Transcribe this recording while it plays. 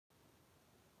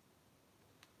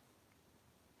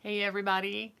Hey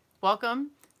everybody, welcome.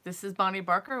 This is Bonnie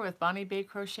Barker with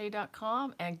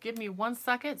BonnieBayCrochet.com, and give me 1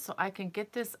 second so I can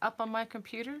get this up on my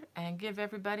computer and give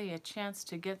everybody a chance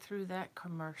to get through that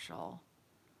commercial.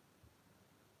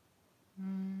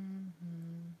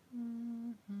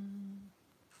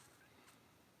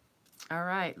 All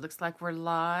right, looks like we're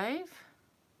live.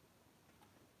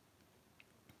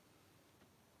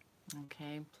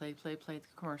 Okay, play the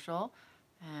commercial,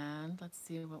 and let's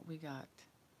see what we got.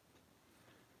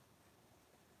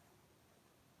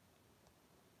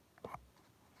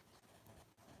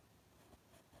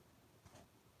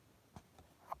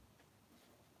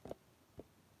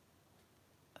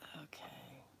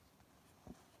 Okay.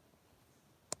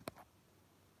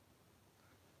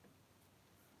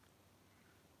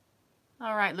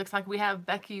 All right, looks like we have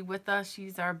Becky with us.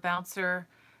 She's our bouncer,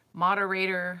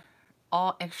 moderator,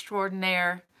 all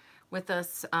extraordinaire with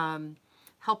us,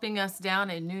 helping us down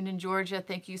in Noonan, Georgia.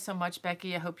 Thank you so much,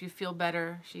 Becky. I hope you feel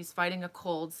better. She's fighting a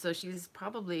cold, so she's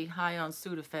probably high on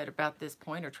Sudafed about this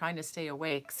point or trying to stay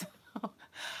awake. So,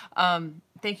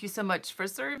 thank you so much for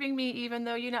serving me, even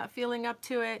though you're not feeling up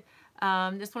to it.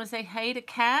 Just want to say hey to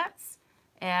Cats.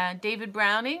 And David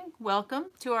Browning, welcome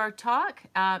to our talk.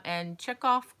 And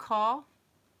Chekhov Call,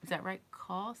 is that right?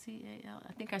 Call, C-A-L,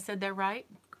 I think I said that right.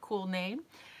 Cool name.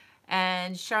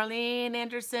 And Charlene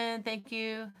Anderson, thank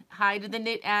you. Hi to the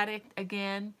Knit Addict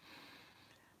again.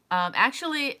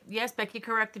 Actually, yes, Becky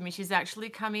corrected me. She's actually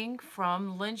coming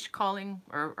from Lynch, calling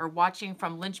or watching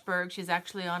from Lynchburg. She's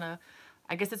actually on a,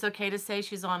 I guess it's okay to say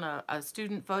she's on a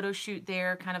student photo shoot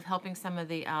there, kind of helping some of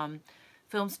the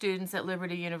film students at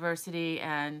Liberty University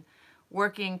and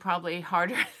working probably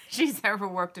harder than she's ever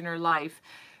worked in her life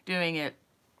doing it.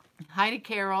 Hi to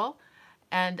Carol.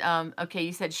 And, okay,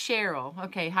 you said Cheryl.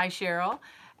 Okay, hi, Cheryl.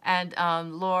 And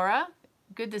Laura,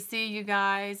 good to see you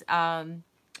guys. And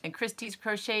Christy's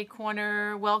Crochet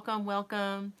Corner, welcome,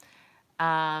 welcome.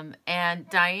 And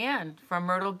Diane from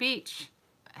Myrtle Beach.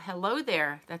 Hello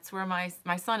there. That's where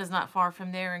my son is not far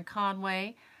from there in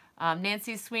Conway.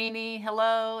 Nancy Sweeney,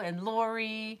 hello. And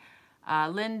Lori,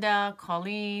 Linda,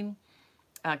 Colleen,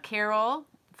 Carol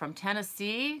from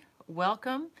Tennessee,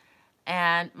 welcome.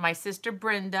 And my sister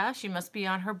Brenda, she must be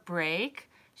on her break.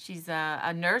 She's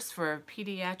a nurse for a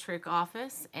pediatric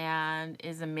office and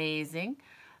is amazing.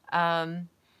 And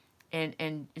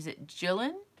is it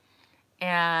Jillian?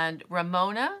 And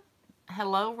Ramona,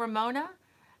 hello Ramona.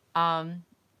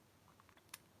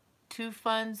 Two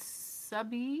Fun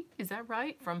Subby, is that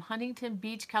right? From Huntington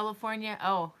Beach, California.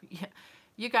 Oh, yeah.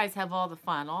 You guys have all the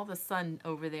fun, all the sun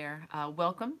over there.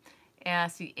 Welcome. And I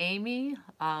see Amy,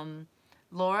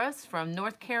 Laura's from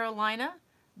North Carolina.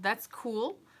 That's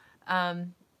cool.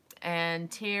 And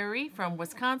Terry from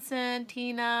Wisconsin,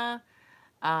 Tina,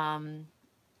 and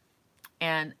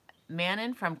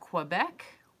Manon from Quebec.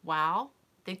 Wow.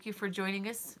 Thank you for joining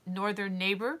us, Northern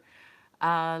Neighbor.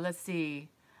 Let's see.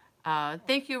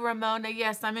 Thank you, Ramona.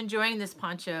 Yes, I'm enjoying this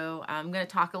poncho. I'm going to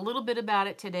talk a little bit about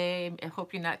it today. I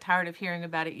hope you're not tired of hearing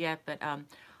about it yet. But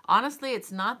honestly,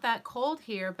 it's not that cold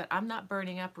here, but I'm not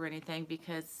burning up or anything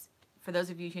because for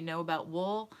those of you who know about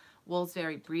wool, wool's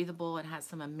very breathable and has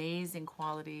some amazing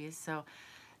qualities. So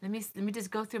let me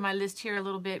just go through my list here a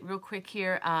little bit real quick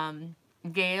here.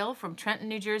 Gail from Trenton,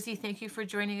 New Jersey. Thank you for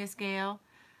joining us, Gail.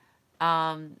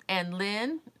 And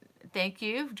Lynn, thank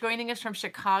you for joining us from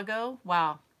Chicago.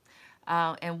 Wow.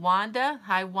 And Wanda,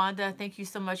 hi Wanda, thank you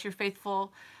so much. You're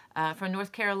faithful from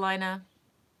North Carolina.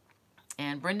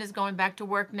 And Brenda's going back to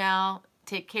work now.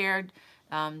 Take care.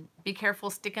 Be careful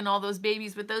sticking all those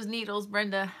babies with those needles,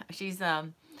 Brenda.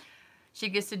 She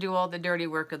gets to do all the dirty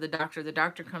work of the doctor. The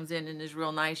doctor comes in and is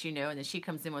real nice, you know, and then she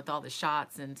comes in with all the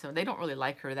shots. And so they don't really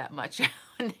like her that much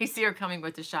when they see her coming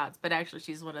with the shots. But actually,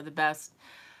 she's one of the best,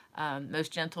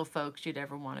 most gentle folks you'd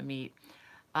ever want to meet.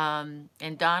 And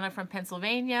Donna from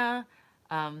Pennsylvania.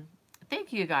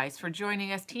 Thank you guys for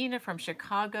joining us. Tina from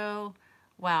Chicago.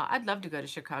 Wow, I'd love to go to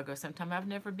Chicago sometime. I've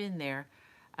never been there.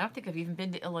 I don't think I've even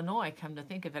been to Illinois, come to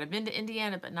think of it. I've been to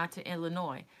Indiana, but not to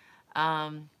Illinois.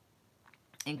 And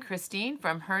Christine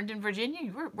from Herndon, Virginia.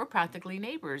 We're practically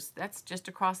neighbors. That's just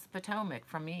across the Potomac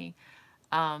from me.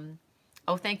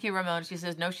 Oh, thank you, Ramona. She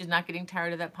says, no, she's not getting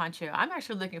tired of that poncho. I'm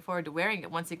actually looking forward to wearing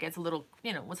it once it gets a little,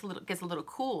 you know, gets a little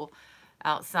cool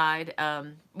outside.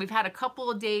 We've had a couple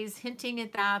of days hinting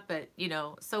at that, but, you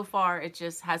know, so far it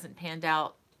just hasn't panned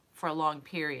out for a long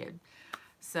period.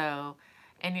 So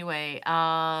anyway,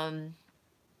 and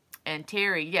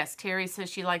Terry, yes, Terry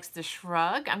says she likes the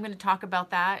shrug. I'm going to talk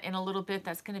about that in a little bit.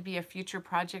 That's going to be a future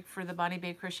project for the Bonnie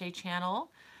Bay Crochet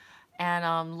channel.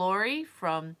 And Lori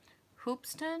from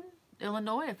Hoopeston,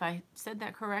 Illinois, if I said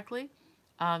that correctly.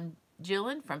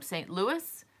 Jillian from St.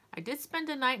 Louis. I did spend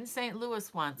a night in St.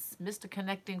 Louis once, missed a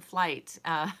connecting flight.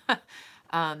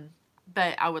 Um,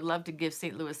 but I would love to give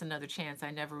St. Louis another chance.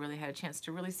 I never really had a chance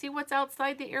to really see what's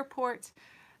outside the airport.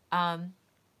 Um,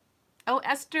 oh,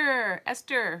 Esther,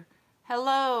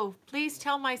 hello. Please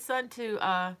tell my son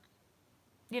to,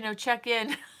 check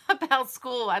in about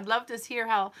school. I'd love to hear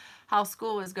how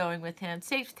school is going with him.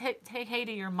 Say hey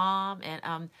to your mom,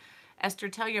 and Esther,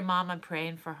 tell your mom I'm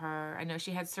praying for her. I know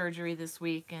she had surgery this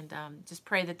week, and just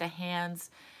pray that the hands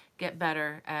get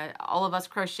better. All of us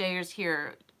crocheters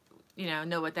here,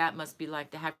 know what that must be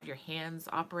like to have your hands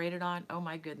operated on. Oh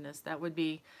my goodness, that would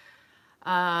be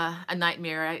a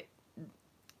nightmare.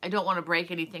 I don't want to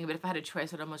break anything, but if I had a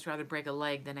choice, I'd almost rather break a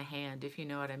leg than a hand, if you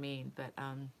know what I mean. But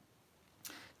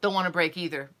don't want to break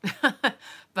either.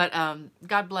 But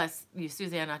God bless you,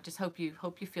 Susanna. Just hope you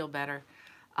feel better.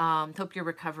 Hope you're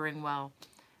recovering well.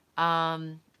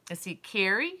 Let's see,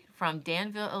 Carrie from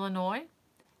Danville, Illinois.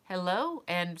 Hello.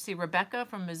 And see, Rebecca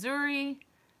from Missouri.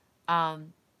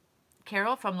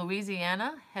 Carol from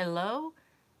Louisiana. Hello.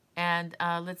 And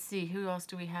let's see, who else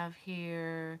do we have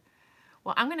here?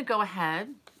 Well, I'm going to go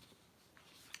ahead.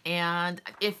 And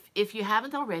if you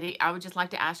haven't already, I would just like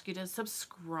to ask you to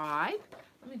subscribe.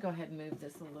 Let me go ahead and move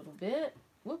this a little bit.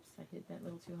 Whoops, I hit that a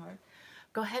little too hard.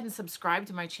 Go ahead and subscribe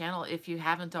to my channel if you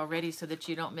haven't already so that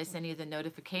you don't miss any of the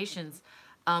notifications.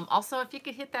 Also, if you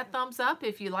could hit that thumbs up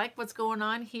if you like what's going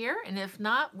on here. And if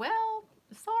not, well,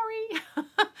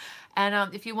 sorry.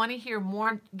 And if you want to hear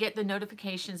more, get the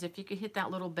notifications, if you could hit that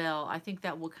little bell, I think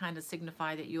that will kind of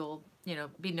signify that you'll,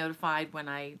 be notified when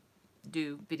I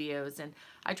do videos. And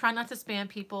I try not to spam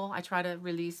people. I try to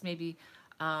release maybe,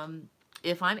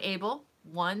 if I'm able,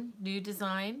 one new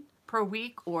design per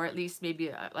week, or at least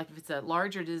maybe like if it's a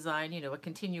larger design, a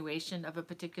continuation of a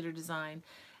particular design.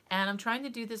 And I'm trying to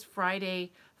do this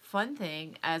Friday fun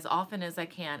thing as often as I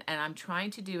can, and I'm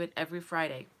trying to do it every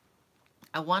Friday.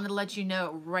 I want to let you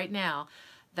know right now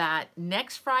that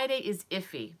next Friday is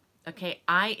iffy. Okay,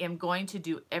 I am going to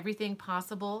do everything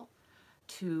possible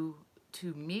to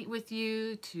meet with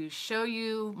you, to show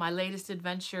you my latest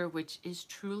adventure, which is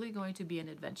truly going to be an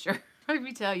adventure. Let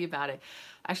me tell you about it.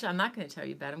 Actually, I'm not going to tell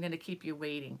you about it. I'm going to keep you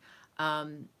waiting.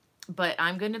 But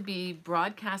I'm going to be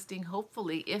broadcasting,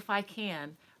 hopefully, if I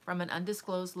can, from an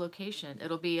undisclosed location.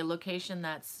 It'll be a location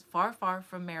that's far, far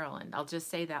from Maryland. I'll just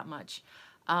say that much.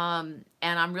 And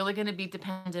I'm really going to be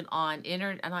dependent on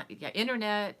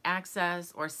internet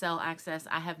access or cell access.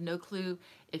 I have no clue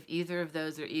if either of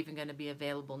those are even going to be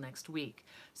available next week.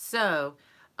 So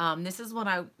this is what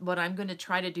I'm going to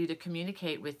try to do to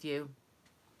communicate with you.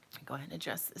 Go ahead and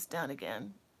adjust this down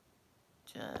again.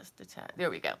 Just a tad. There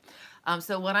we go.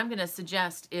 So what I'm going to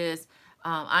suggest is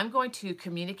I'm going to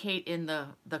communicate in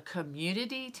the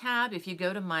community tab. If you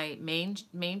go to my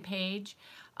main page,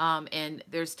 and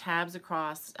there's tabs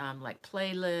across like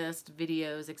playlist,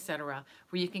 videos, etc.,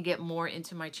 where you can get more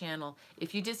into my channel.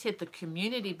 If you just hit the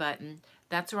community button,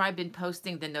 that's where I've been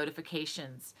posting the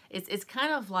notifications. It's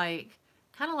kind of like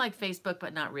Facebook,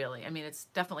 but not really. I mean, it's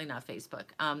definitely not Facebook.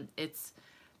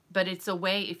 But it's a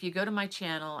way, if you go to my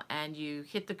channel and you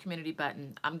hit the community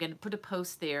button, I'm going to put a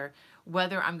post there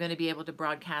whether I'm going to be able to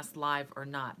broadcast live or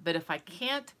not. But if I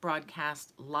can't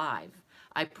broadcast live,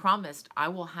 I promised I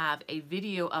will have a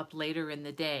video up later in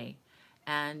the day,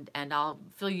 and I'll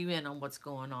fill you in on what's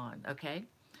going on, okay?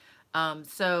 And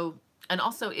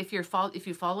also, if you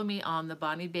follow me on the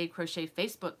Bonnie Babe Crochet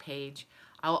Facebook page,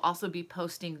 I'll also be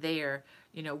posting there,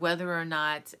 whether or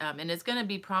not, and it's going to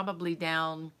be probably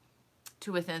down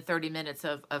to within 30 minutes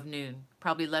of noon,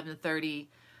 probably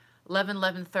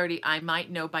 11:30. I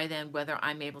might know by then whether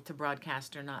I'm able to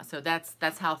broadcast or not. So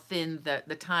that's how thin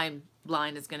the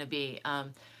timeline is going to be,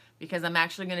 because I'm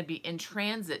actually going to be in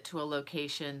transit to a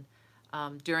location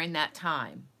during that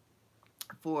time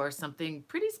for something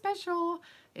pretty special.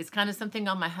 It's kind of something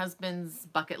on my husband's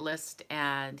bucket list,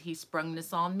 and he sprung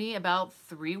this on me about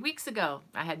 3 weeks ago.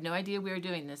 I had no idea we were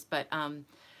doing this, but and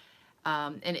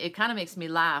it kind of makes me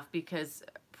laugh because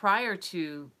prior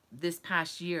to this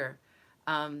past year,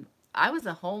 I was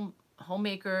a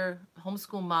homemaker,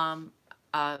 homeschool mom,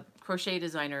 crochet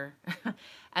designer,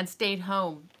 and stayed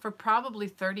home for probably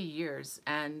 30 years,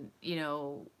 and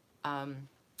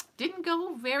didn't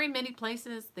go very many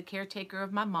places. The caretaker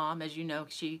of my mom, as you know,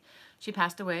 she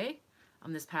passed away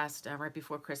on this past right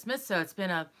before Christmas. So it's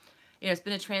been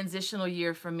a transitional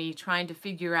year for me, trying to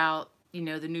figure out the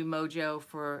new mojo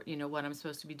for what I'm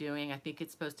supposed to be doing. I think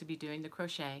it's supposed to be doing the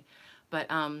crochet,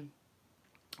 but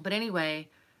anyway.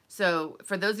 So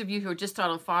for those of you who are just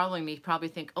started following me, probably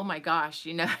think, oh my gosh,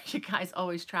 you guys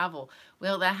always travel.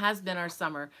 Well, that has been our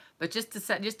summer, but just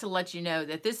to let you know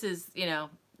that this is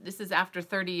this is after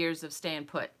 30 years of staying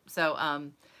put.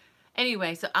 So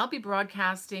anyway, so I'll be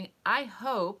broadcasting, I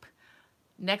hope,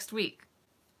 next week.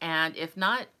 And if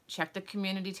not, check the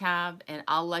community tab and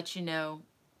I'll let you know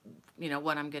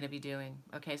what I'm going to be doing.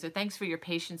 Okay, so thanks for your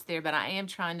patience there, but I am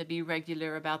trying to be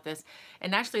regular about this.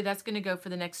 And actually, that's going to go for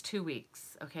the next 2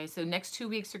 weeks. Okay, so next 2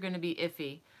 weeks are going to be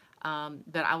iffy,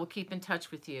 but I will keep in touch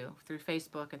with you through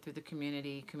Facebook and through the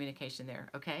community communication there.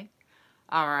 Okay,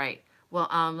 all right. Well,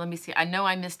 let me see. I know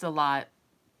I missed a lot.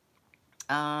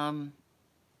 Let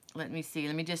me see.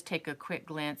 Let me just take a quick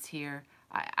glance here.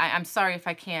 I'm sorry if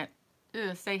I can't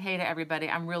say hey to everybody.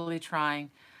 I'm really trying.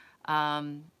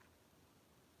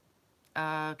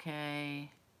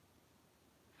 Okay.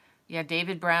 Yeah,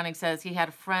 David Browning says he had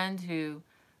a friend who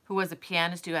was a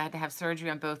pianist who had to have surgery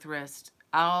on both wrists.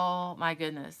 Oh my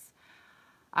goodness.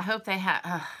 I hope they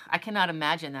have. I cannot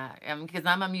imagine that because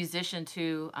I'm a musician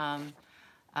too.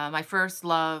 My first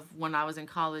love when I was in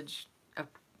college,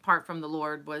 apart from the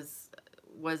Lord, was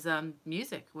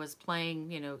music. Was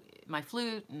playing, my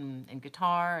flute and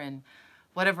guitar and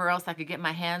whatever else I could get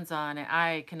my hands on. And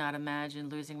I cannot imagine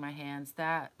losing my hands.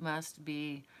 That must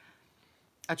be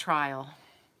a trial.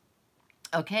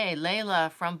 Okay, Layla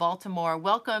from Baltimore.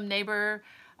 Welcome, neighbor.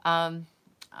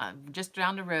 Just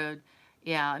down the road.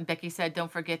 Yeah, and Becky said,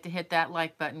 don't forget to hit that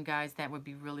like button, guys. That would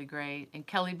be really great. And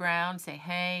Kelly Brown, say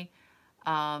hey.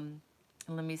 Let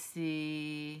me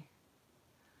see.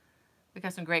 We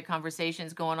got some great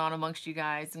conversations going on amongst you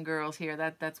guys and girls here.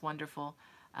 That's wonderful.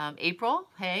 April,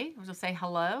 hey, we'll say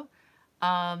hello.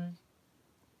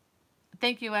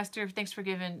 Thank you, Esther. Thanks for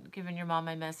giving your mom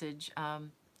my message.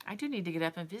 I do need to get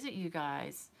up and visit you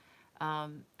guys. I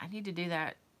need to do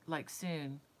that like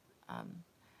soon.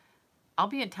 I'll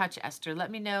be in touch, Esther. Let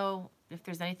me know if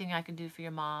there's anything I can do for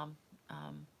your mom.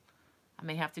 I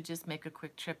may have to just make a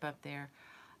quick trip up there.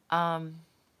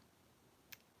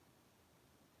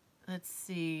 Let's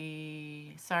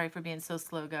see. Sorry for being so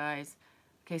slow, guys.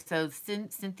 Okay, so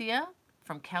Cynthia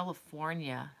from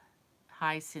California.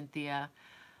 Hi, Cynthia.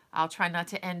 I'll try not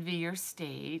to envy your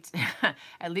state,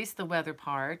 at least the weather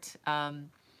part.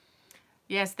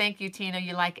 Yes, thank you, Tina.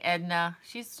 You like Edna?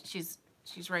 She's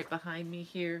right behind me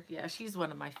here. Yeah, she's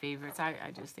one of my favorites.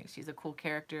 I just think she's a cool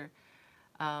character.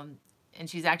 And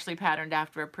she's actually patterned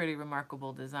after a pretty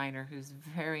remarkable designer who's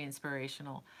very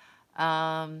inspirational.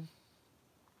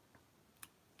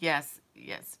 Yes.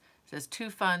 Says Too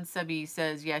Fun. Subby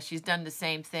says, yeah, she's done the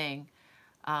same thing.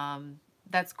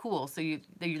 That's cool. So you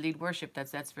lead worship.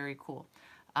 That's very cool.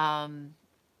 And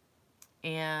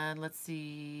let's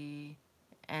see.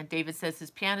 And David says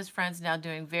his pianist friend's now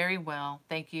doing very well.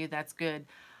 Thank you. That's good.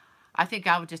 I think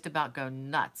I would just about go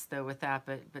nuts though with that,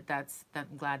 but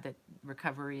I'm glad that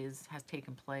recovery has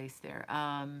taken place there.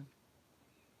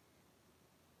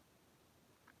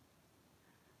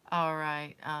 All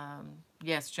right.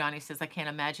 Yes, Johnny says I can't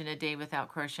imagine a day without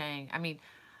crocheting. I mean,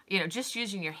 just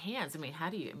using your hands. I mean, how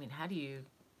do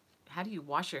you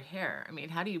wash your hair? I mean,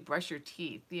 how do you brush your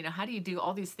teeth? How do you do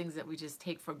all these things that we just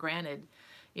take for granted,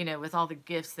 with all the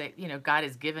gifts that, God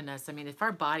has given us? I mean, if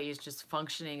our body is just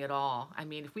functioning at all, I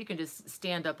mean, if we can just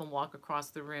stand up and walk across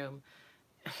the room,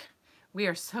 we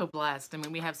are so blessed. I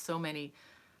mean, we have so many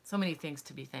things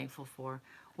to be thankful for.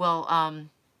 Well,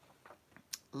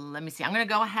 let me see. I'm going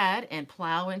to go ahead and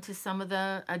plow into some of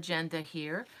the agenda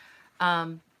here.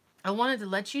 I wanted to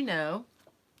let you know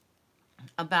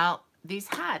about these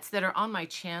hats that are on my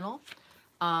channel.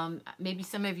 Maybe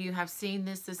some of you have seen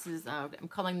this. This is, I'm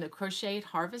calling the Crocheted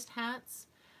Harvest hats.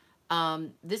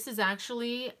 This is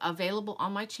actually available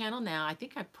on my channel now. I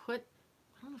think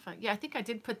I think I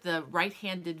did put the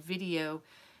right-handed video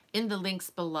in the links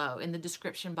below, in the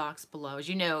description box below. As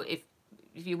you know, if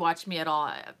you watch me at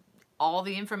all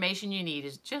the information you need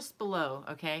is just below,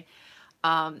 okay?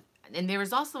 And there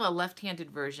is also a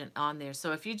left-handed version on there.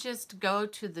 So if you just go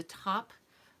to the top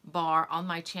bar on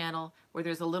my channel where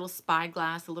there's a little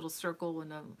spyglass, a little circle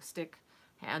and a stick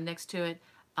next to it,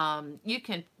 you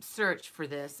can search for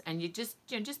this and you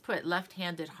just put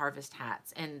left-handed harvest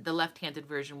hats and the left-handed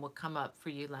version will come up for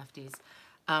you lefties.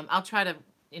 I'll try to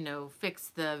fix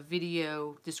the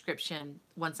video description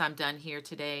once I'm done here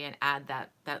today and add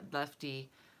that lefty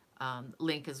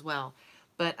link as well.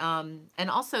 But and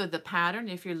also the pattern,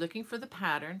 if you're looking for the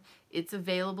pattern, it's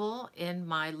available in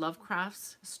my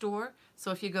Lovecrafts store. So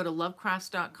if you go to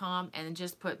lovecrafts.com and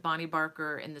just put Bonnie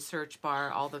Barker in the search bar,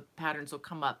 all the patterns will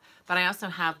come up. But I also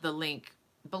have the link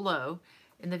below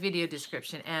in the video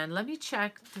description. And let me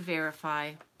check to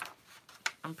verify.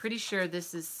 I'm pretty sure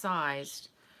this is sized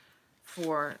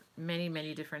for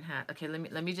many different hats. Okay,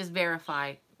 let me just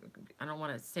verify. I don't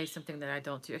want to say something that I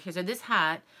don't do. Okay, so this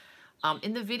hat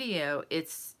In the video,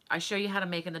 I show you how to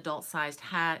make an adult-sized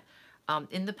hat.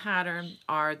 In the pattern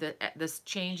are the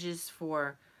changes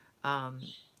for an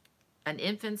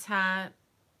infant's hat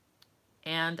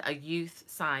and a youth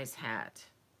size hat.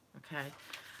 Okay.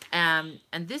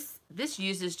 And this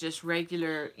uses just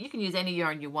regular, you can use any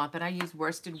yarn you want, but I use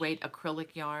worsted weight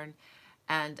acrylic yarn.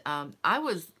 And I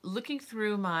was looking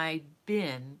through my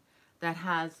bin that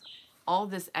has all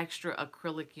this extra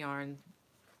acrylic yarn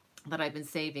that I've been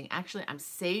saving. Actually, I'm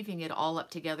saving it all up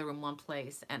together in one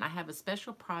place. And I have a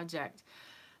special project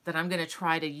that I'm going to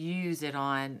try to use it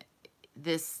on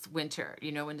this winter,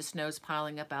 you know, when the snow's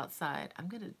piling up outside. I'm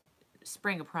going to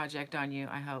spring a project on you,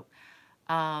 I hope.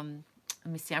 Let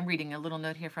me see. I'm reading a little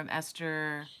note here from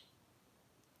Esther.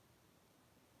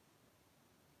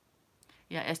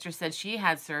 Yeah, Esther said she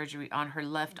had surgery on her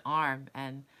left arm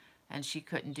and she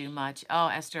couldn't do much. Oh,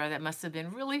 Esther, that must have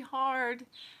been really hard.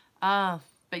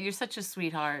 But you're such a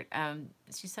sweetheart.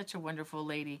 She's such a wonderful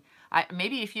lady.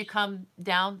 Maybe if you come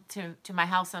down to my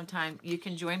house sometime, you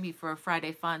can join me for a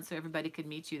Friday fun so everybody could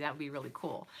meet you. That would be really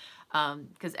cool.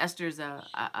 Because Esther's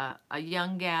a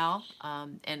young gal,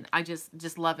 and I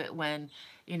just love it when,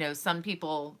 you know, some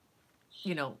people,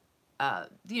 you know,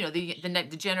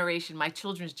 the generation, my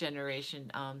children's generation,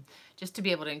 just to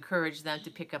be able to encourage them to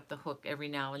pick up the hook every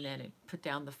now and then and put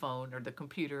down the phone or the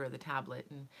computer or the tablet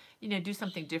and, you know, do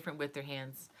something different with their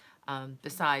hands,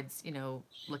 besides, you know,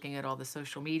 looking at all the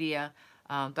social media.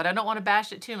 But I don't want to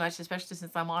bash it too much, especially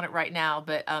since I'm on it right now.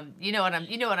 But you know what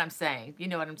I'm saying. You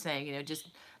know what I'm saying. You know, just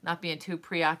not being too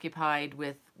preoccupied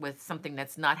with something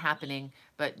that's not happening,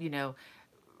 but, you know,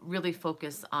 really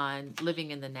focus on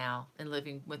living in the now and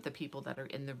living with the people that are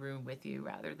in the room with you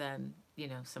rather than, you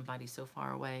know, somebody so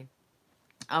far away.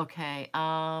 Okay.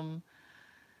 Let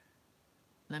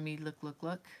me look.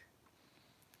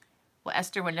 Well,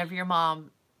 Esther, whenever your mom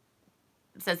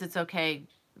says it's okay,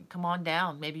 come on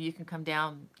down. Maybe you can come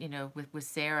down, you know, with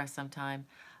Sarah sometime.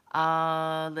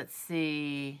 Let's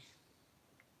see.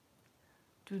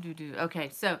 Okay,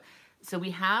 so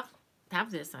we have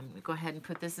this. I'm gonna go ahead and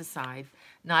put this aside.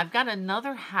 Now I've got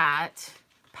another hat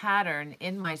pattern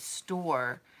in my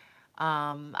store.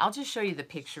 I'll just show you the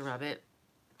picture of it.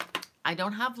 I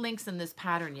don't have links in this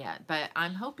pattern yet, but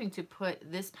I'm hoping to put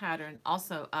this pattern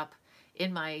also up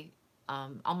in my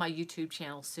on my YouTube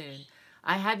channel soon.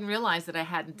 I hadn't realized that I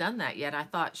hadn't done that yet. I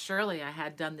thought surely I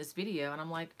had done this video, and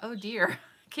I'm like, oh dear,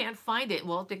 can't find it.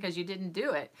 Well, because you didn't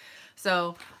do it.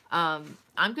 So I'm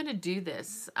going to do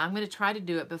this. I'm going to try to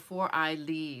do it before I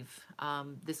leave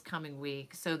this coming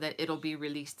week so that it'll be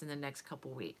released in the next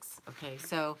couple weeks. Okay,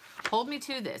 so hold me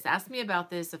to this. Ask me about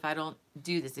this if I don't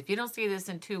do this. If you don't see this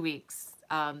in 2 weeks,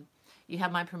 you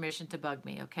have my permission to bug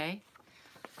me, okay?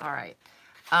 All right.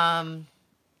 I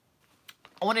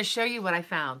want to show you what I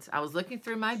found. I was looking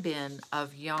through my bin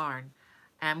of yarn,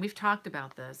 and we've talked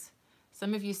about this.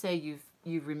 Some of you say you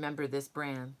remember this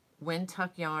brand, Wind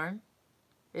Tuck Yarn.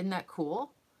 Isn't that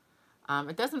cool?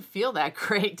 It doesn't feel that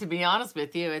great, to be honest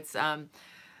with you. It's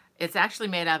actually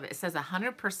made out of, it says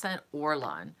 100%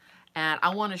 Orlon. And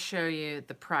I want to show you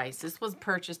the price. This was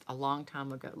purchased a long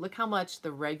time ago. Look how much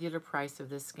the regular price of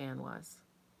this skein was.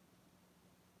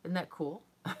 Isn't that cool?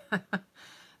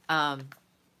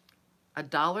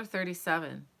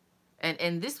 $1.37.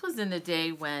 And this was in the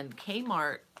day when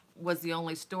Kmart was the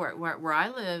only store. Where I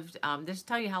lived, just to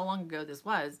tell you how long ago this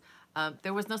was,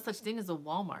 there was no such thing as a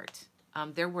Walmart.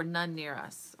 There were none near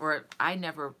us. Or I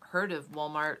never heard of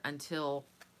Walmart until,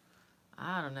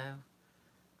 I don't know,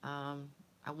 I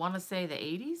want to say the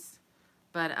 80s.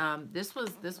 But this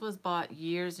was bought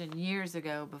years and years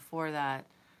ago before that.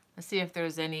 Let's see if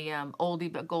there's any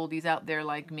oldie but goldies out there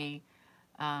like me.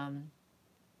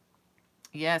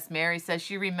 Yes, Mary says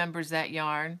she remembers that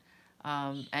yarn.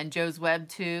 And Joe's Web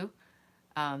too.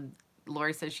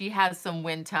 Lori says she has some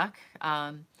Wind Tuck.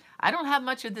 I don't have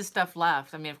much of this stuff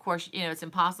left. I mean, of course, you know, it's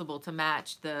impossible to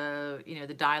match the, you know,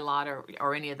 the dye lot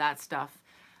or any of that stuff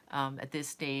at this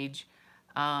stage.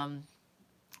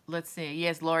 Let's see.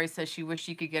 Yes, Lori says she wished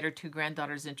she could get her 2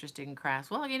 granddaughters interested in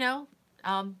crafts. Well, you know,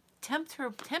 tempt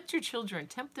your children,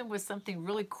 tempt them with something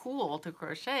really cool to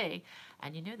crochet,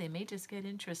 and you know, they may just get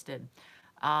interested.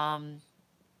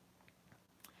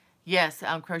 Yes,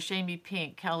 Crochet Me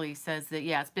Pink, Kelly says that,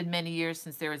 yeah, it's been many years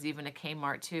since there was even a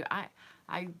Kmart too.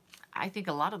 I think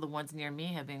a lot of the ones near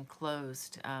me have been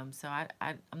closed. So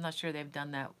I'm not sure they've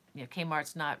done that. You know,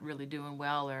 Kmart's not really doing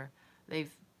well, or they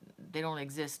don't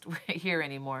exist here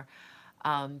anymore.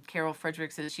 Carol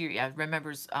Frederick says she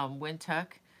remembers Wind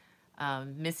Tuck.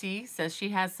 Missy says she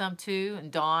has some too,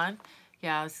 and Dawn,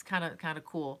 yeah, it's kind of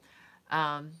cool.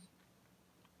 And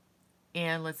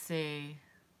let's see.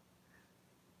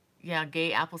 Yeah,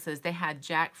 Gay Apple says they had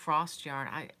Jack Frost yarn.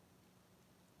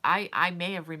 I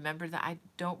may have remembered that. I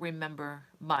don't remember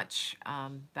much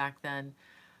back then.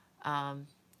 Um,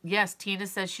 yes, Tina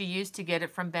says she used to get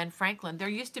it from Ben Franklin. There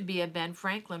used to be a Ben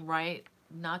Franklin right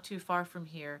not too far from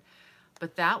here,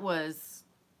 but that was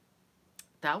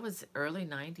early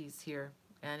 90s here,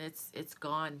 and it's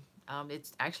gone.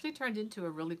 It's actually turned into a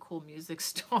really cool music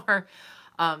store,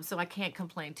 so I can't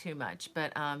complain too much.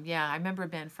 But yeah, I remember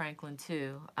Ben Franklin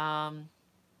too.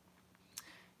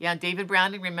 Yeah, David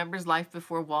Browning remembers life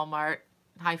before Walmart.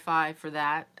 High five for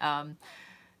that.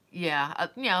 Yeah,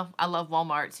 I love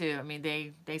Walmart too. I mean,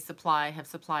 they have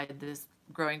supplied this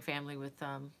growing family with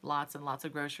lots and lots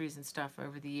of groceries and stuff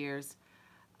over the years.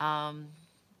 Um,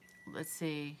 let's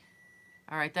see.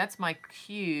 All right, that's my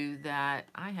cue that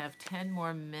I have 10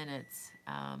 more minutes.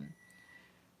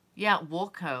 Yeah,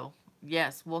 Woolco.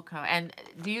 Yes, Woolco. And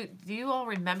do you all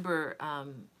remember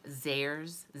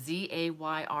Zayre's?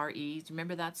 Zayre? Do you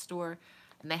remember that store?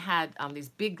 And they had these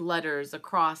big letters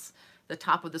across the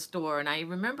top of the store. And I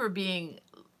remember being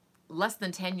less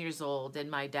than 10 years old in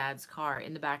my dad's car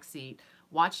in the back seat,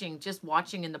 watching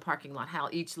in the parking lot how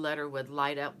each letter would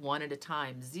light up one at a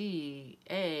time.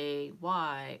 Zayre.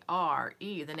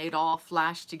 Then they'd all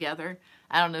flash together.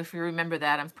 I don't know if you remember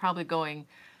that. I'm probably going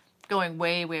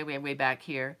way, way, way, way back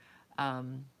here.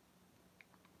 Um,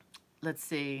 let's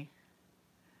see.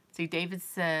 See, David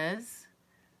says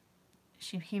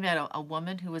he met a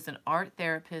woman who was an art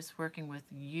therapist working with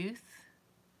youth,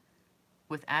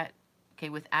 with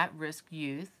at-risk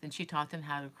youth, and she taught them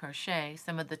how to crochet.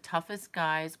 Some of the toughest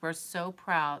guys were so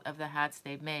proud of the hats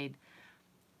they've made.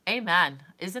 Amen.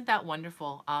 Isn't that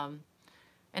wonderful? And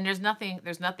there's nothing,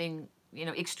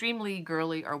 extremely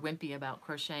girly or wimpy about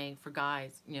crocheting for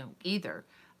guys, either.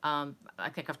 I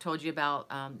think I've told you about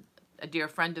a dear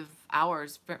friend of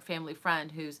ours, family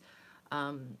friend, who's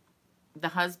the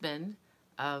husband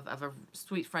of a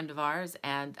sweet friend of ours,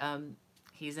 and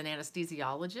he's an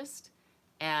anesthesiologist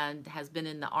and has been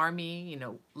in the army,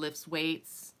 lifts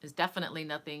weights. Is definitely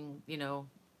nothing,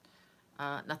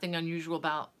 nothing unusual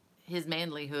about his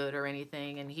manlyhood or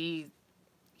anything, and he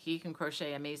can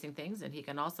crochet amazing things, and he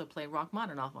can also play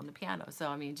Rachmaninoff on the piano. So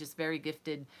I mean, just very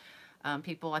gifted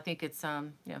people. I think it's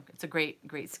it's a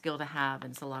great skill to have,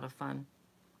 and it's a lot of fun.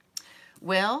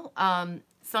 Well,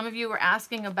 some of you were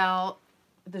asking about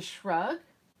the shrug.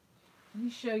 Let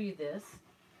me show you this.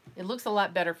 It looks a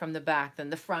lot better from the back than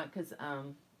the front because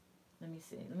let me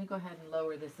see. Let me go ahead and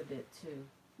lower this a bit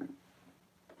too,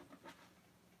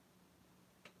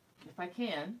 if I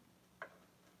can.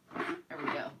 There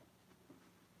we go.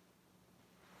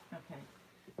 Okay,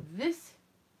 this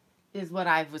is what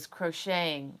I was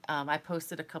crocheting. I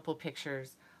posted a couple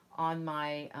pictures on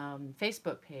my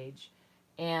Facebook page,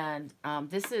 and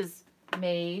this is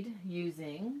made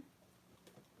using,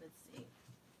 let's see,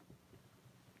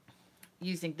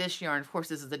 using this yarn. Of course,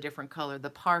 this is a different color, the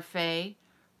Parfait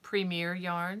Premier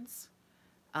yarns.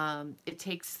 It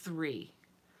takes 3.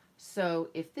 So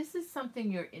if this is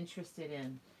something you're interested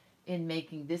in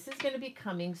making, this is going to be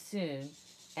coming soon,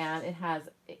 and it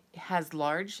has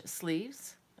large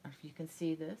sleeves. I don't know if you can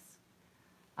see this.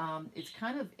 It's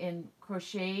kind of in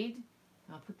crocheted.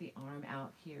 I'll put the arm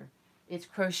out here. It's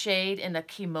crocheted in a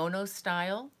kimono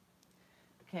style.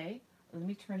 Okay, let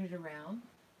me turn it around.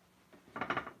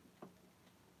 Okay.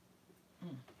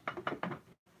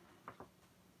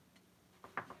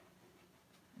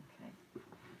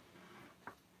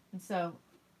 And so,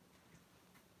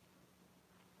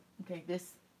 okay,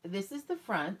 this is the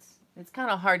front. It's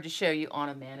kind of hard to show you on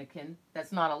a mannequin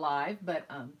that's not alive, but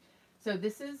so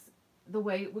this is the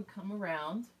way it would come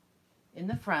around in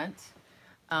the front.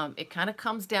 It kind of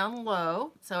comes down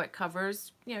low, so it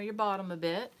covers, your bottom a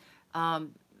bit,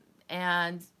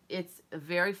 and it's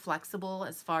very flexible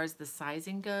as far as the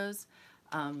sizing goes.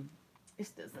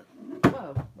 This doesn't.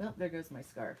 Whoa! Well, there goes my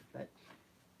scarf. But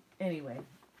anyway,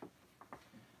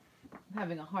 I'm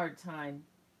having a hard time.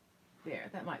 There,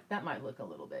 that might look a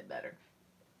little bit better.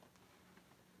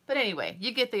 But anyway,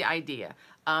 you get the idea.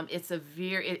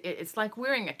 It's like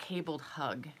wearing a cabled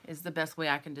hug is the best way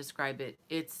I can describe it.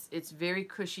 It's very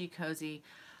cushy, cozy,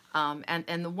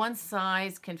 and the one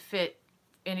size can fit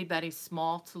anybody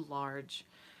small to large,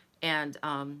 and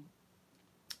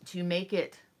to make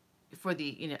it for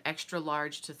the extra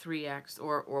large to 3X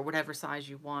or whatever size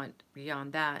you want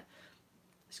beyond that.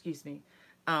 Excuse me.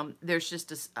 There's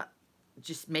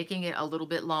just making it a little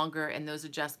bit longer, and those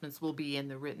adjustments will be in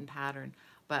the written pattern.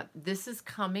 But this is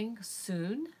coming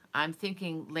soon. I'm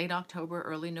thinking late October,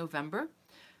 early November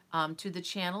to the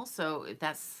channel. So if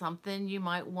that's something you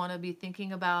might want to be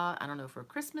thinking about, I don't know, for a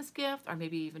Christmas gift or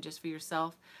maybe even just for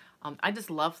yourself, I just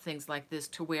love things like this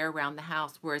to wear around the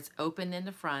house where it's open in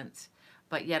the front,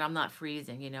 but yet I'm not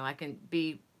freezing. You know, I can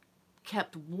be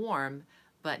kept warm,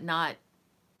 but not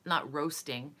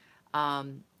roasting.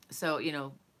 So, you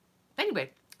know,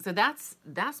 anyway, so that's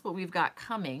what we've got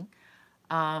coming.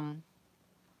 Um,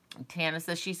 Tana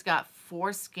says she's got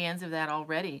 4 scans of that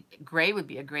already. Gray would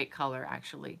be a great color,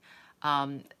 actually.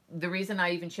 The reason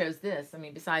I even chose this, I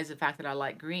mean, besides the fact that I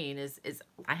like green, is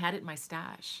I had it in my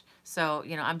stash. So,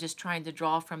 you know, I'm just trying to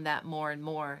draw from that more and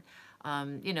more,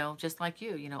 you know, just like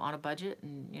you know, on a budget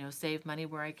and, you know, save money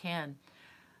where I can.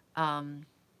 Um,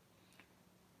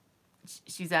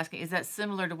 she's asking, is that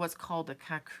similar to what's called a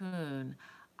cocoon?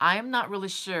 I am not really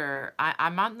sure.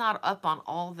 I'm not up on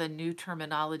all the new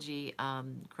terminology,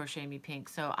 Crochet Me Pink,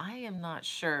 so I am not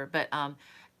sure. But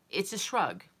it's a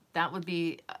shrug. That would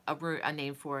be a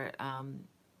name for it.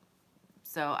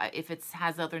 So if it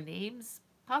has other names,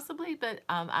 possibly, but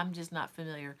I'm just not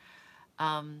familiar.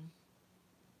 Candy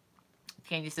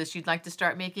says she'd like to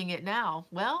start making it now.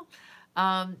 Well,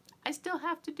 I still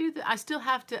have to do the. I still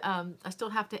have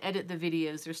to edit the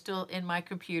videos. They're still in my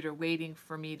computer, waiting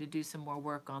for me to do some more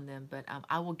work on them. But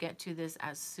I will get to this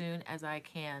as soon as I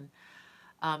can.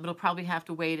 It'll probably have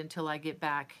to wait until I get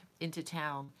back into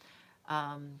town.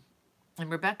 And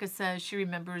Rebecca says she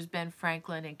remembers Ben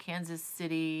Franklin in Kansas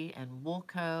City and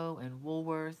Woolco and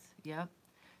Woolworth. Yep,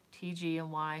 TG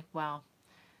and Y. Wow.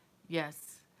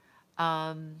 Yes.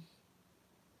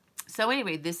 So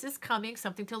anyway, this is coming,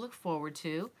 something to look forward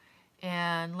to.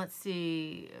 And let's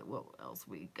see what else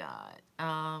we got.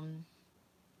 Oh,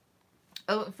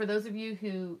 for those of you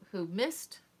who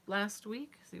missed last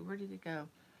week, see, where did it go?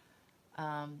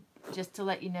 Just to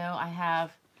let you know, I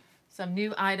have some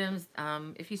new items.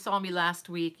 If you saw me last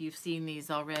week, you've seen these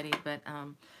already, but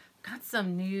got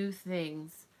some new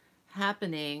things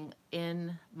happening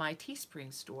in my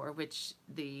Teespring store, which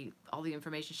all the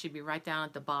information should be right down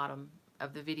at the bottom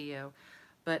of the video.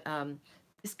 But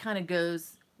this kind of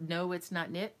goes, no, it's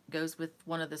not knit, goes with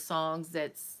one of the songs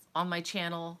that's on my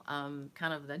channel,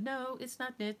 kind of the no, it's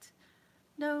not knit,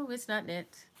 no, it's not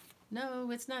knit,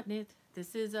 no, it's not knit,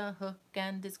 this is a hook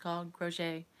and it's called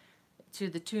crochet, to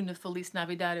the tune of Feliz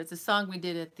Navidad. It's a song we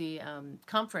did at the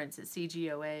conference at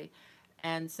CGOA.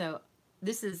 And so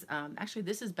this is, actually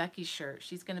this is Becky's shirt.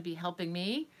 She's going to be helping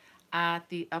me at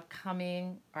the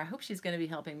upcoming, or I hope she's going to be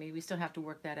helping me. We still have to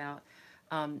work that out.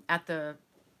 At the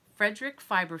Frederick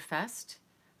Fiber Fest.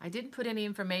 I didn't put any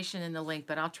information in the link,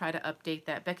 but I'll try to update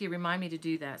that. Becky, remind me to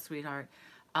do that, sweetheart.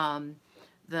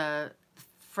 The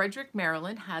Frederick,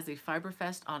 Maryland has a Fiber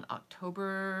Fest on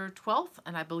October 12th,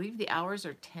 and I believe the hours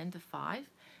are 10 to 5.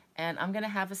 And I'm going to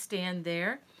have a stand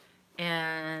there,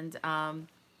 and I'm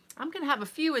going to have a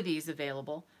few of these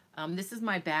available. This is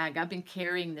my bag. I've been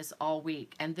carrying this all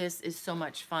week, and this is so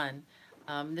much fun.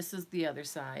 This is the other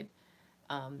side.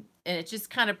 And it just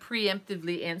kind of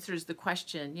preemptively answers the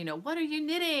question, you know, what are you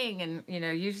knitting? And, you know,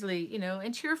 usually, you know,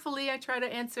 and cheerfully I try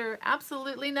to answer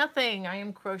absolutely nothing. I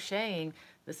am crocheting.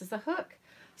 This is a hook.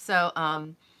 So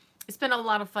it's been a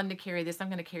lot of fun to carry this. I'm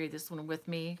going to carry this one with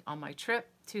me on my trip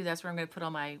too. That's where I'm going to put all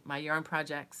my yarn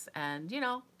projects. And, you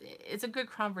know, it's a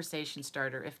good conversation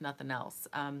starter, if nothing else.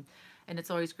 And it's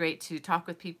always great to talk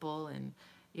with people and,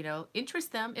 you know,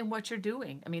 interest them in what you're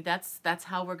doing. I mean, that's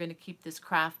how we're going to keep this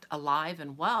craft alive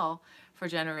and well for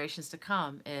generations to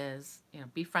come, is, you know,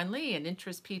 be friendly and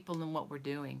interest people in what we're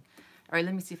doing. All right,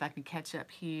 let me see if I can catch up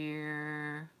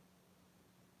here.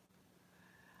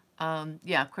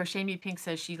 Yeah, Crochet Me Pink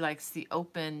says she likes the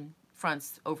open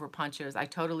fronts over ponchos. I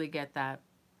totally get that.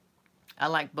 I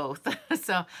like both.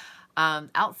 So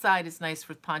outside is nice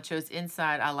with ponchos.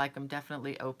 Inside, I like them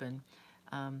definitely open.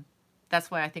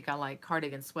 That's why I think I like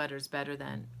cardigan sweaters better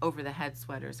than over-the-head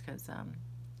sweaters, because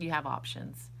you have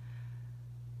options.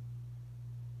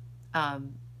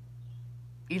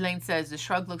 Elaine says the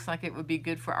shrug looks like it would be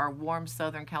good for our warm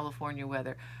Southern California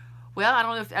weather. Well,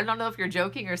 I don't know if you're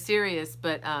joking or serious,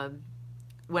 but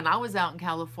when I was out in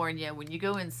California, when you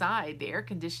go inside, the air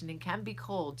conditioning can be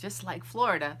cold, just like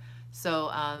Florida.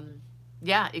 So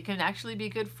yeah, it can actually be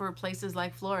good for places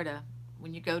like Florida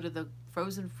when you go to the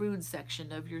frozen food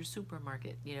section of your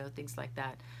supermarket, you know, things like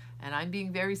that. And I'm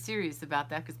being very serious about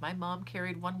that because my mom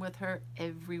carried one with her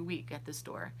every week at the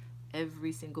store,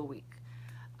 every single week.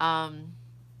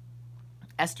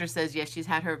 Esther says, yes, she's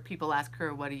had her people ask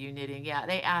her, what are you knitting? Yeah,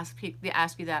 they ask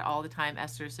you that all the time,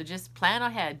 Esther. So just plan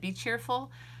ahead, be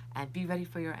cheerful, and be ready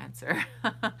for your answer.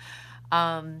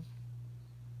 Well,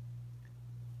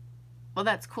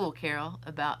 that's cool, Carol,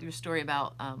 about your story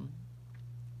about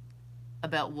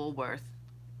Woolworth.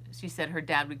 She said her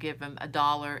dad would give them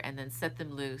 $1 and then set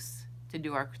them loose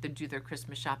to do their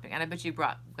Christmas shopping. And I bet you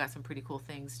got some pretty cool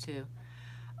things too.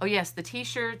 Oh yes, the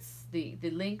t-shirts, the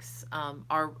links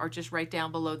are just right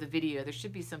down below the video. There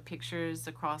should be some pictures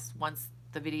across once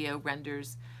the video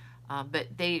renders, but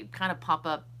they kind of pop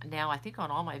up now, I think,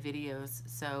 on all my videos.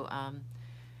 So,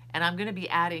 and I'm going to be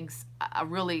adding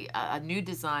a new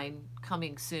design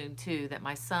coming soon too that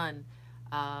my son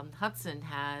Hudson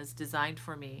has designed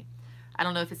for me. I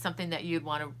don't know if it's something that you'd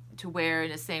want to wear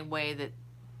in the same way that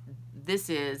this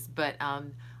is, but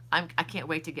I can't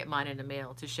wait to get mine in the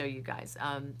mail to show you guys.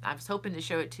 I was hoping to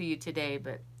show it to you today,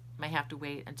 but might have to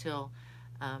wait until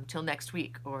till next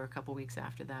week or a couple weeks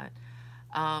after that.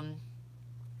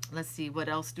 Let's see, what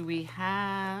else do we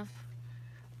have?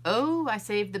 Oh, I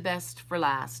saved the best for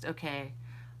last. Okay,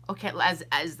 okay.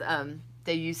 As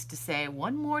they used to say,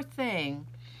 one more thing.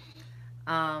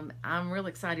 I'm real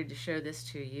excited to show this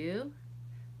to you.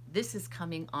 This is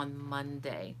coming on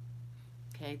Monday.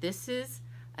 Okay, this is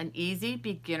an easy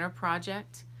beginner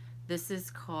project. This is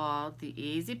called the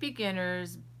Easy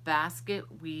Beginners Basket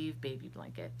Weave Baby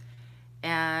Blanket.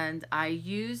 And I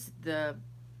used the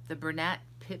Bernat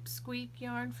Pipsqueak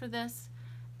yarn for this.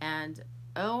 And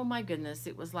oh my goodness,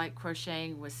 it was like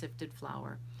crocheting with sifted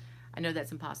flour. I know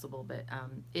that's impossible, but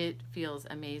it feels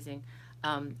amazing.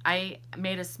 I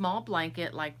made a small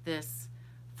blanket like this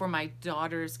for my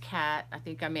daughter's cat. I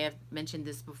think I may have mentioned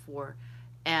this before.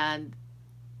 And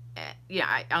yeah,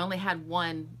 I only had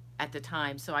one at the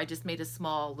time, so I just made a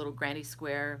small little granny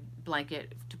square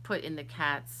blanket to put in the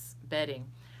cat's bedding.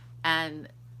 And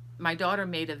my daughter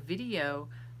made a video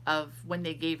of when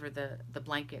they gave her the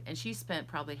blanket, and she spent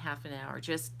probably half an hour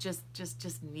just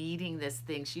kneading this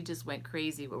thing. She just went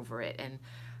crazy over it, and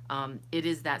it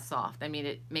is that soft. I mean,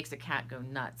 it makes a cat go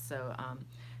nuts. So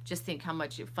just think how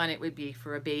much fun it would be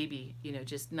for a baby, you know,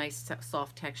 just nice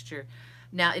soft texture.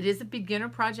 Now, it is a beginner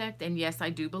project, and yes, I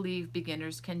do believe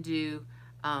beginners can do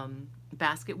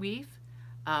basket weave,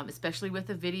 especially with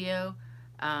a video.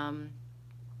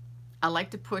 I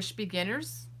like to push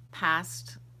beginners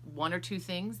past one or two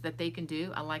things that they can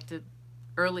do. I like to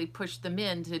early push them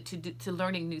in to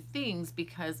learning new things,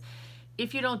 because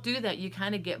if you don't do that, you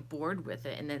kind of get bored with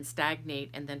it and then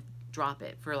stagnate and then drop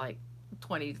it for like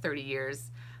 20, 30 years.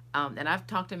 And I've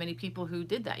talked to many people who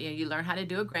did that. You know, you learn how to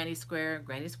do a granny square.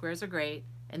 Granny squares are great.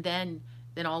 And then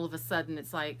all of a sudden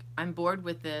it's like, I'm bored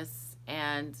with this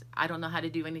and I don't know how to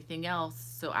do anything else,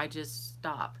 so I just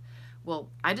stop. Well,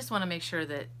 I just want to make sure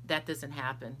that that doesn't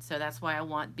happen. So that's why I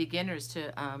want beginners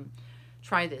to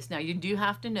try this. Now, you do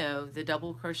have to know the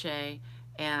double crochet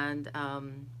and,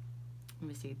 let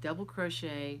me see, double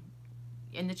crochet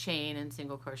in the chain and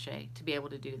single crochet to be able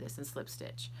to do this, and slip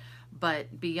stitch.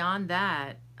 But beyond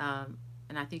that,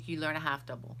 and I think you learn a half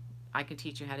double. I can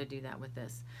teach you how to do that with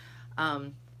this.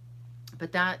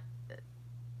 But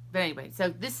anyway, so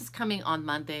this is coming on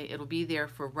Monday. It'll be there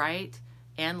for right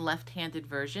and left-handed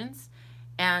versions.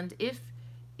 And if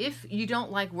you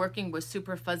don't like working with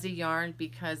super fuzzy yarn,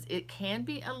 because it can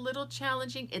be a little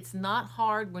challenging, it's not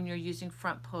hard when you're using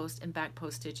front post and back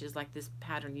post stitches like this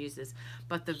pattern uses.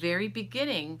 But the very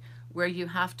beginning, where you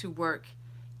have to work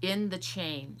in the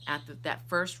chain at that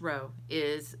first row,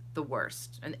 is the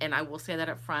worst. And I will say that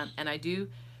up front, and I do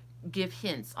give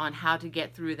hints on how to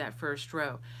get through that first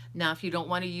row. Now, if you don't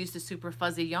want to use the super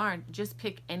fuzzy yarn, just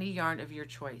pick any yarn of your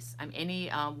choice.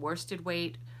 Any worsted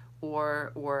weight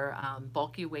or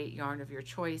bulky weight yarn of your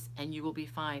choice, and you will be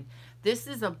fine. This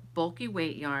is a bulky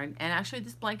weight yarn, and actually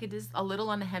this blanket is a little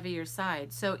on the heavier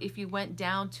side. So if you went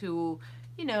down to,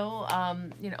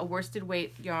 a worsted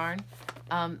weight yarn,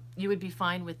 you would be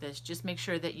fine with this. Just make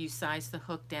sure that you size the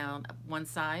hook down one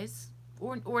size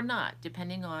or not,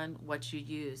 depending on what you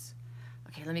use.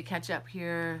 Okay, let me catch up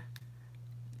here.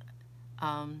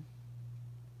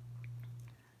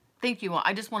 Thank you all.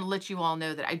 I just want to let you all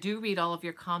know that I do read all of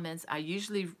your comments. I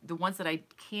usually, the ones that I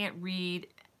can't read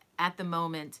at the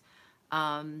moment,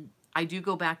 I do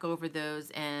go back over those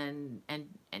and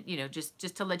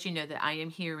just to let you know that I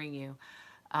am hearing you.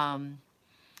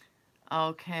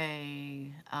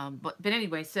 Okay, but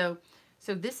anyway, so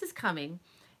this is coming,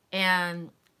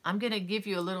 and I'm gonna give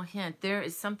you a little hint. There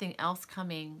is something else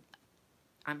coming.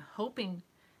 I'm hoping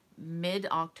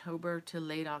mid-October to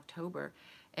late October,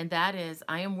 and that is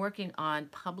I am working on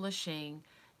publishing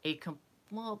I don't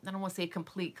want to say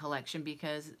complete collection,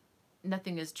 because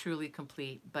nothing is truly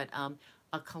complete, but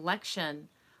a collection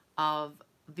of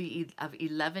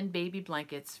 11 baby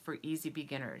blankets for easy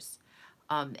beginners.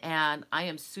 And I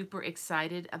am super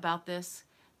excited about this.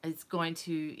 It's going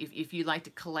to, if you like to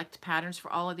collect patterns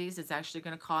for all of these, it's actually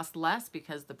going to cost less,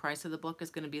 because the price of the book is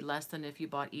going to be less than if you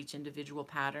bought each individual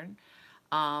pattern.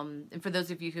 And for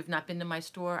those of you who have not been to my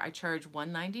store, I charge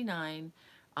 $1.99,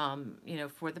 you know,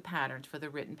 for the patterns, for the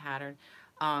written pattern.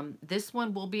 This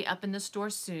one will be up in the store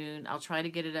soon. I'll try to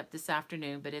get it up this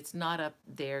afternoon, but it's not up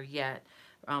there yet,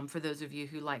 for those of you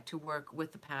who like to work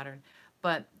with the pattern.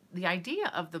 But the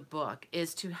idea of the book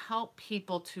is to help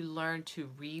people to learn to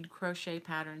read crochet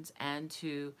patterns and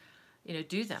to, you know,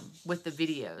 do them with the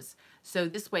videos. So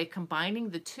this way, combining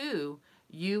the two,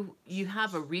 you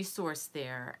have a resource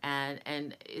there, and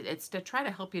it's to try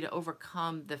to help you to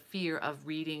overcome the fear of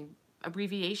reading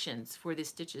abbreviations for the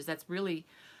stitches. That's really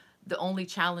the only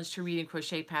challenge to reading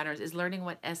crochet patterns, is learning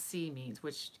what SC means,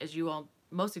 which, as you all,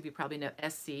 most of you probably know,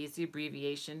 SC is the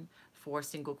abbreviation for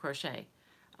single crochet.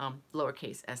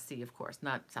 Lowercase SC, of course,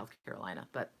 not South Carolina,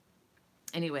 but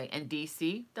anyway, and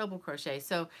DC, double crochet.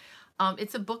 So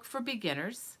it's a book for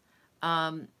beginners,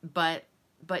 but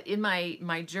in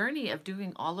my journey of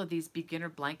doing all of these beginner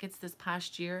blankets this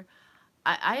past year,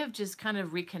 I have just kind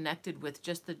of reconnected with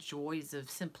just the joys of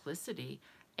simplicity,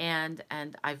 and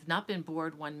I've not been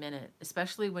bored 1 minute,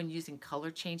 especially when using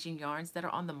color changing yarns that are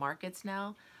on the markets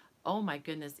now. Oh my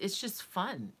goodness, it's just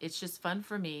fun. It's just fun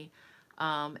for me.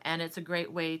 And it's a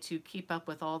great way to keep up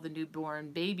with all the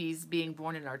newborn babies being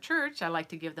born in our church. I like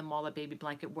to give them all a baby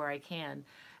blanket where I can.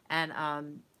 And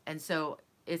so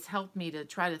it's helped me to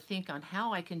try to think on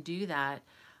how I can do that,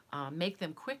 make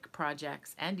them quick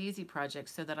projects and easy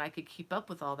projects so that I could keep up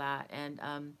with all that.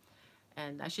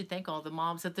 And I should thank all the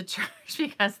moms at the church,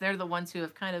 because they're the ones who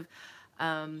have kind of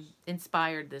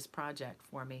inspired this project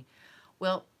for me.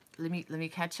 Well, let me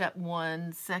catch up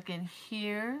 1 second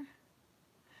here.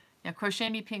 Now, Crochet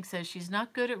Me Pink says she's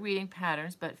not good at reading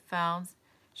patterns, but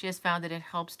she has found that it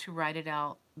helps to write it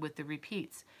out with the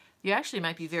repeats. You actually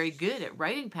might be very good at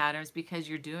writing patterns because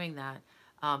you're doing that.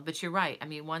 But you're right. I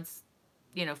mean, once,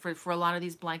 you know, for a lot of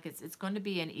these blankets, it's going to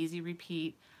be an easy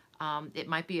repeat. It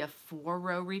might be a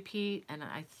 4-row repeat, and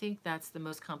I think that's the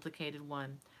most complicated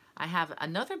one. I have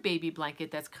another baby blanket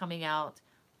that's coming out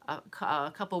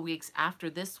a couple weeks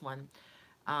after this one.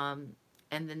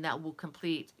 And then that will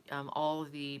complete all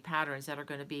of the patterns that are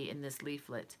going to be in this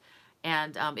leaflet.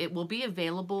 And it will be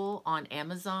available on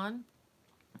Amazon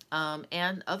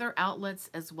and other outlets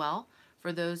as well,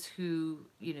 for those who,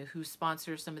 you know, who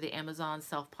sponsor some of the Amazon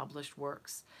self-published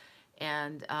works.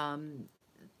 And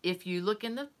if you look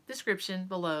in the description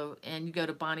below and you go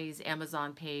to Bonnie's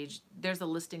Amazon page, there's a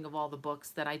listing of all the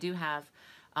books that I do have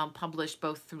published,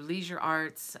 both through Leisure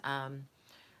Arts,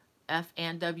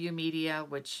 F&W Media,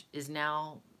 which is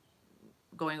now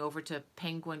going over to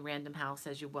Penguin Random House,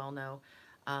 as you well know,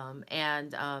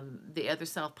 and the other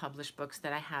self-published books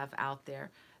that I have out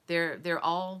there. They're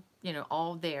all, you know,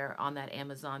 all there on that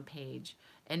Amazon page.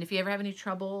 And if you ever have any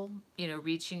trouble, you know,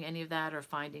 reaching any of that or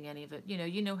finding any of it,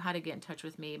 you know how to get in touch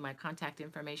with me. My contact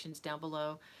information is down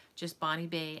below, just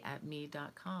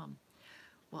bonniebay@me.com.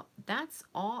 Well, that's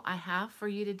all I have for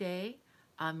you today.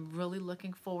 I'm really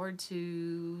looking forward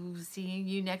to seeing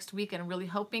you next week, and I'm really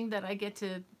hoping that I get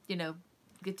to, you know,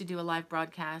 get to do a live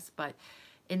broadcast. But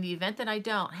in the event that I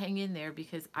don't, hang in there,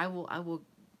 because I will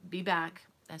be back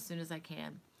as soon as I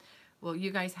can. Well,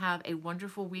 you guys have a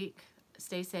wonderful week.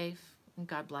 Stay safe, and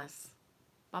God bless.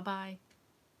 Bye-bye.